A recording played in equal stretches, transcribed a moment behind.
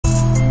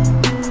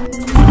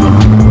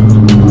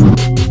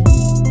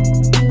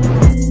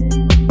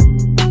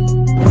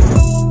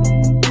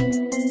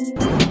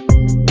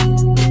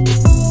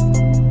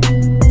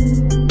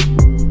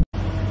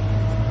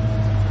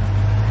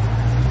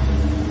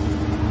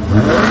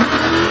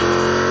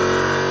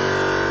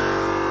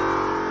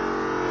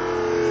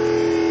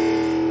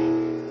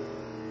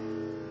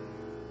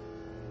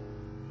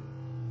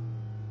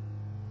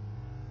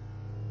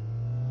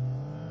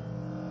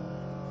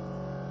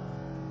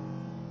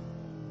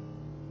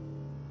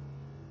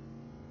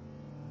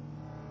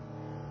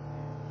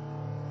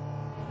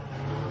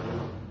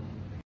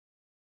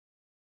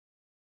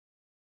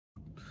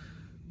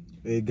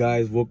Hey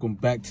guys, welcome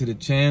back to the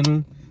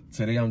channel.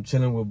 Today I'm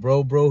chilling with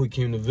bro. He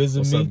came to visit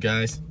me. What's up,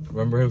 guys?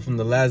 Remember him from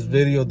the last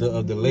video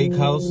of the lake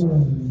house,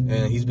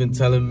 and he's been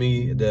telling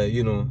me that,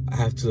 you know, I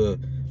have to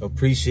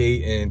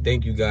appreciate and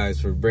thank you guys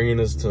for bringing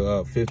us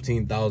to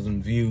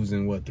 15,000 views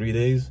in what, 3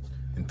 days?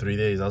 In 3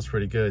 days, that was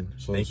pretty good.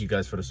 So thank you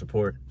guys for the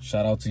support.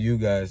 Shout out to you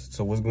guys.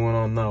 So what's going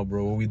on now,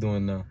 bro? What we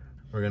doing now?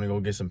 We're gonna go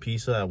get some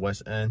pizza at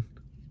West End.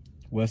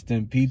 West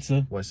End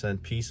Pizza. West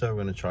End Pizza. We're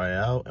gonna try it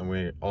out, and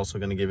we're also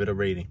gonna give it a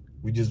rating.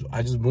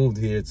 I just moved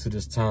here to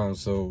this town,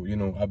 so you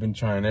know I've been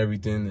trying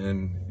everything,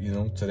 and you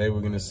know today we're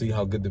gonna see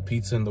how good the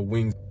pizza and the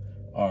wings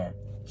are.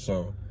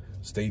 So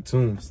stay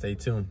tuned. Stay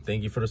tuned.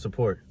 Thank you for the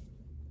support.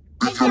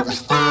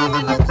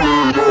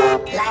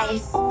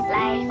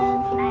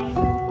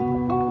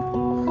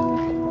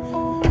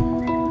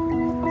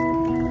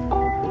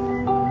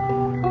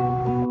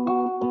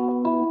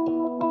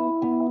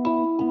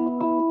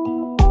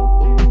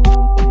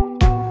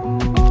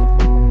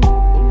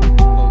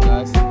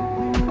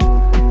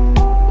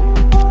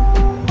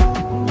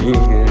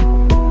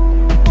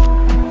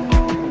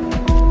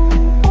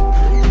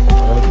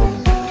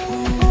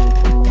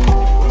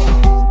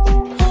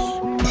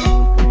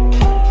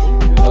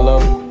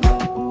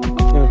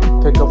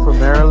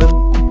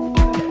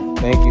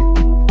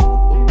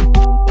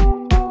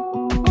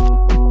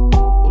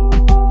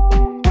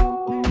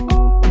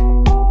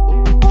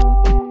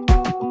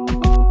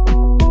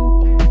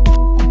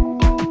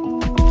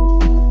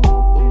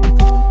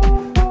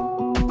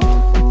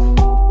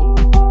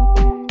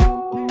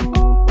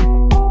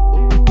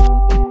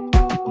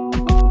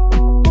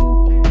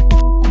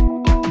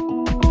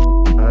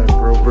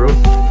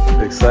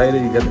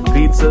 Excited? You got the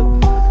pizza?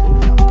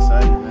 Yeah, I'm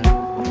excited, man.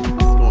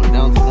 It's going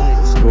down tonight.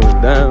 It's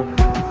going down.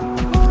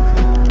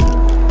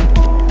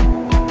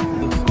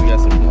 We got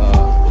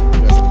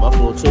some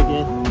buffalo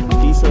chicken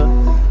pizza,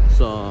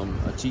 some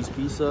a cheese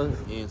pizza,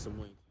 and some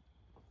wings.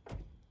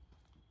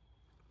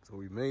 So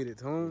we made it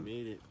home. We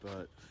made it,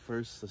 but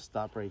first let's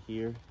stop right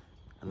here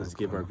and let's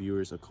give our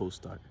viewers a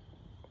co-star.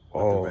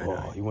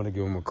 Oh, you want to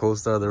give them a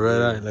co-star of the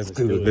red eye? Let's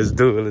do it. Let's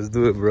do it. Let's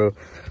do it, bro.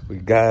 We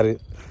got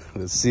it.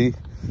 Let's see.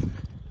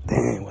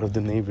 Dang, what if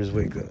the neighbors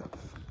wake up?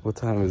 What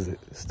time is it?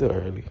 It's still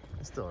early.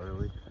 It's still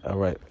early. All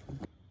right.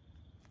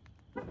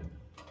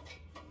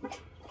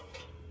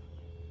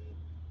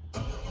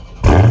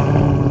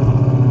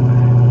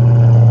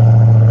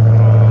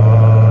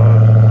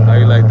 How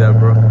you like that,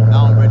 bro?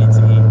 Now I'm ready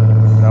to eat.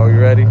 Now we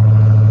ready? All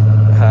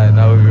right,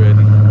 now we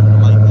ready. I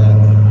like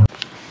that.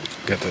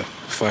 Got the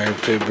fire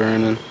pit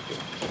burning.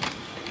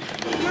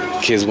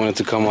 Kids wanted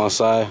to come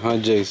outside, huh,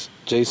 Jace?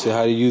 Jace, say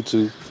hi to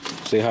YouTube.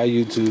 Say hi,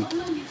 YouTube.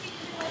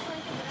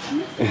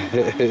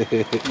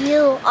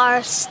 You are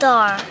a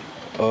star.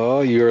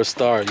 Oh, you're a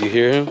star. You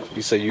hear him?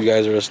 He said you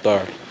guys are a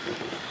star.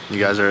 You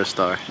guys are a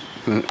star.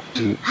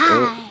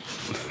 Hi.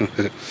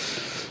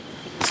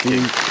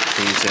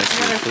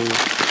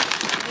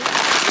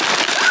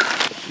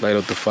 Light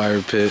up the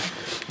fire pit.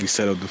 We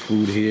set up the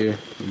food here.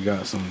 We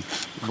got some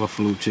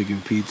buffalo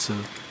chicken pizza,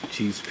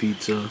 cheese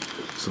pizza,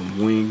 some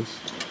wings.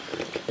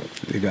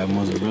 They got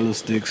mozzarella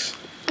sticks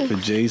for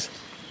Jace.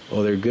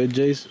 Oh, they're good,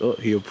 Jace? Oh,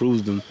 he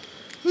approves them.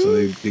 So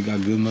they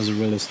got good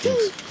mozzarella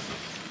sticks.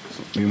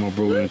 So me and my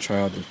bro are gonna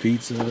try out the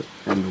pizza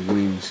and the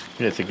wings.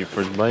 You gotta take your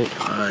first bite.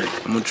 Alright,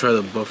 I'm gonna try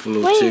the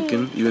buffalo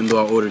chicken, even though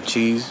I ordered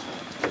cheese.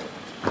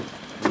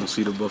 I'm gonna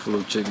see the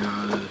buffalo chicken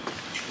how it is.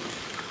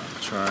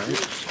 Try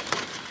it.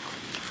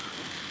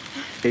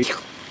 8.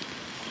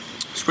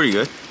 It's pretty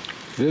good.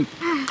 Good.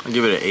 I'll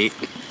give it an 8.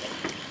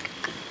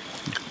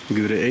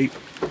 Give it an 8.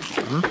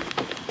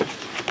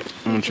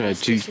 I'm gonna try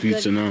cheese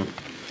pizza now.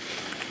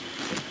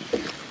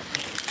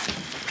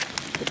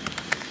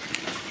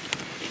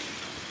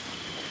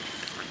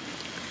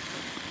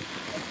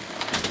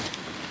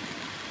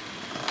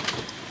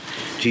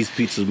 Cheese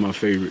pizza is my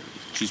favorite.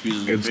 Cheese pizza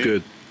is It's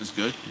good. It's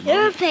good.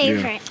 Your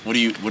favorite. Yeah. What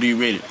do you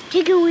rate it?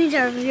 Chicken wings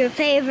are your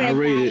favorite. I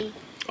rate it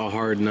a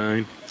hard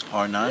 9.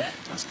 Hard 9.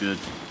 That's good.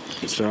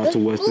 Shout out to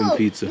West End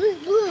Pizza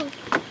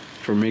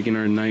for making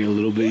our night a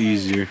little bit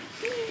easier.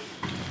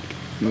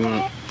 You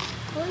wanna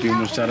give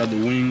them a shout out to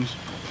wings?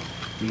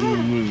 Is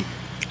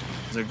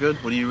they good?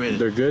 What do you rate it?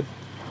 They're good?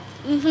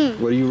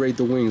 What do you rate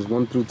the wings?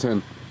 1 through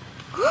 10.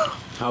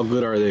 How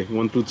good are they?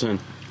 1 through 10.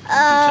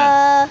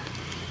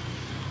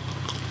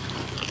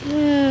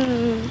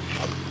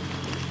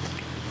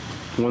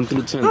 1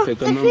 through 10.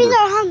 Pick a number. The trees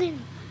are haunting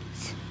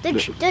us.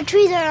 The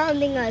trees are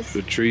haunting us.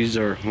 The trees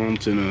are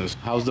haunting us.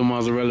 How's the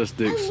mozzarella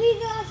sticks? We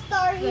got a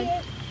star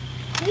here.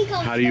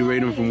 How do you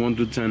rate them from 1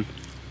 through 10?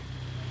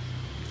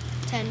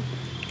 10.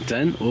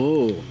 10?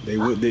 Oh,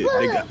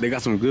 they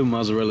got some good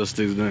mozzarella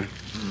sticks then.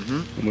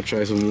 I'm gonna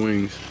try some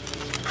wings.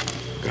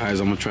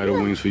 Guys, I'm gonna try the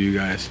wings for you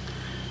guys.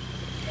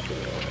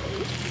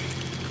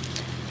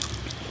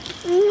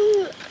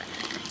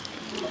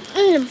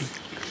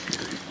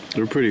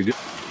 They're pretty good.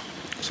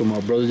 So my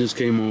brother just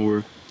came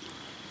over.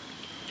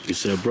 He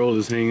said, bro,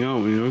 let's hang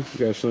out, you know?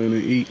 Got something to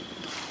eat.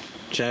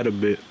 Chat a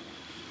bit.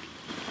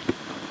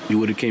 You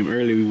would have came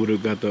early, we would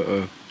have got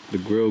the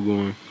grill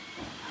going.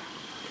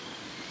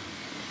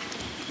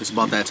 It's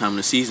about that time of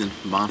the season,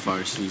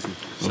 bonfire season.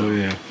 So Oh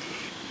yeah.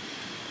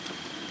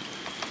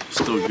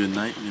 still a good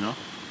night, you know.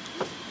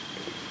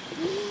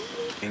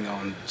 Hang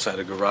on inside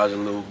the garage a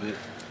little bit.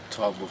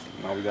 Talk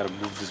before. Now we gotta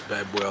move this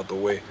bad boy out the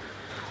way.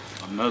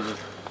 Another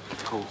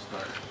cold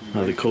start.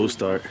 Another cold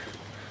start.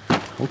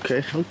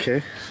 Okay,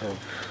 okay. So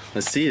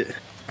Let's see it.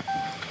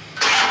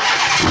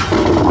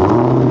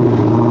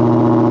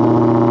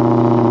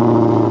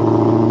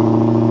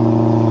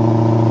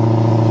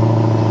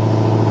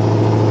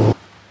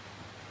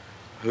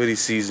 hoodie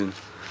season.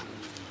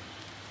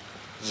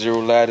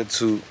 Zero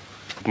latitude.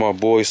 My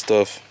boy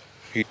stuff.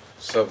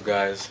 What's up,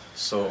 guys?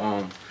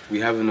 So we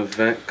have an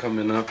event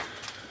coming up.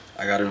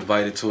 I got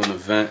invited to an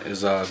event.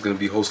 It's gonna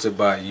be hosted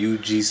by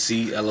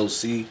U.G.C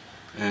LLC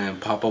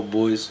and POPUP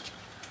Boys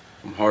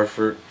from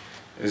Hartford.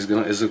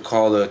 It's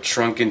called a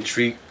Trunk and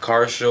Treat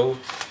Car Show.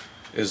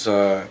 It's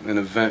an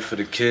event for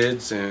the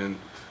kids and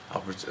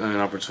an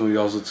opportunity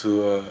also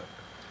to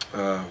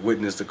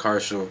witness the car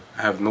show.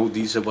 I have no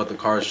detail about the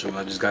car show.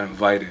 I just got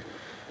invited.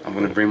 I'm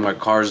gonna bring my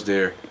cars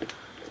there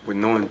with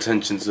no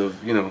intentions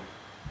of, you know,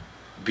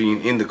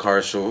 being in the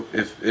car show.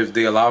 If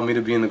they allow me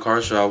to be in the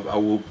car show, I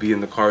will be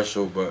in the car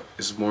show, but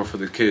it's more for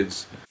the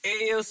kids.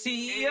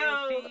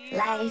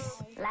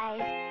 Life.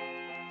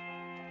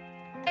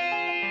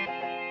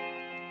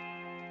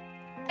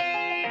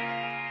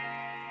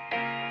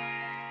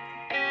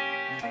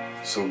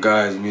 So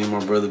guys, me and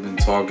my brother been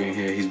talking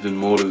here. He's been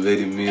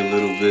motivating me a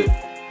little bit,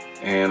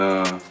 and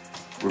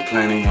we're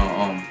planning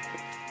on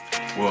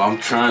well, I'm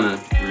trying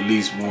to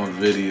release more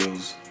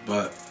videos,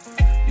 but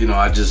you know,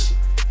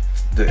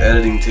 the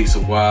editing takes a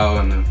while,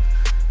 and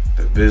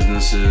the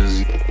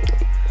businesses.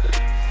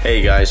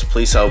 Hey guys,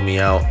 please help me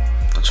out.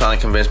 I'm trying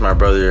to convince my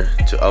brother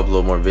to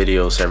upload more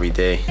videos every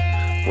day.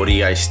 What do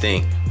you guys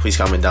think? Please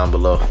comment down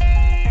below.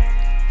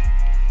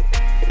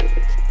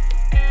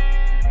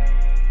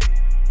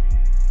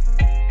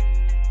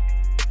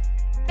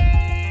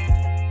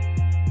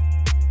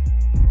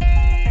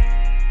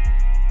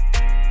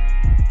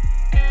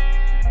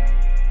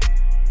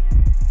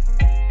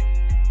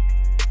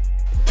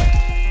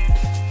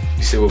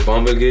 You see what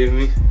Bamba gave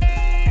me?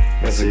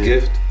 That's a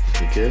gift.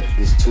 A gift?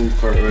 This tool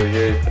cart right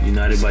here.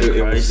 United by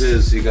It was Christ.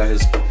 his. He got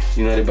his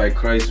United by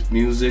Christ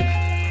music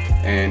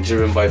and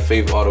Driven by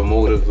Faith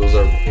Automotive. Those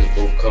are his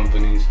both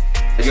companies.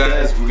 Hey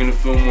guys, we're gonna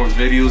film more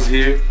videos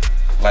here.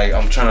 Like,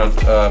 I'm trying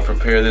to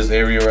prepare this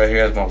area right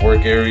here as my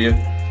work area.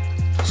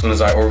 As soon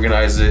as I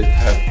organize it,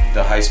 have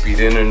the high-speed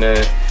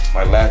internet,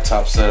 my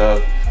laptop set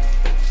up,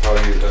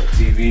 probably a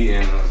TV,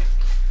 and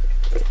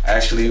I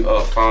actually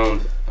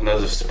found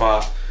another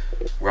spot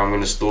where I'm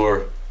gonna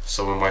store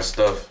some of my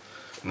stuff.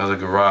 Another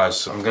garage.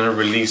 So I'm gonna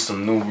release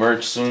some new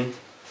merch soon.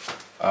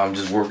 I'm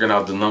just working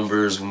out the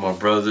numbers with my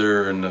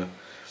brother and the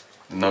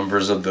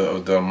numbers of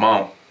the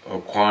amount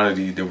of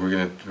quantity that we're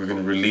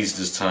gonna release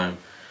this time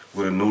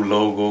with a new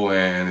logo.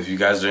 And if you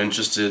guys are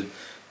interested,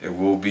 it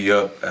will be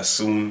up as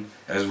soon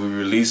as we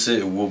release it.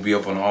 It will be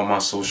up on all my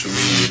social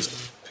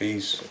medias.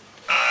 Peace.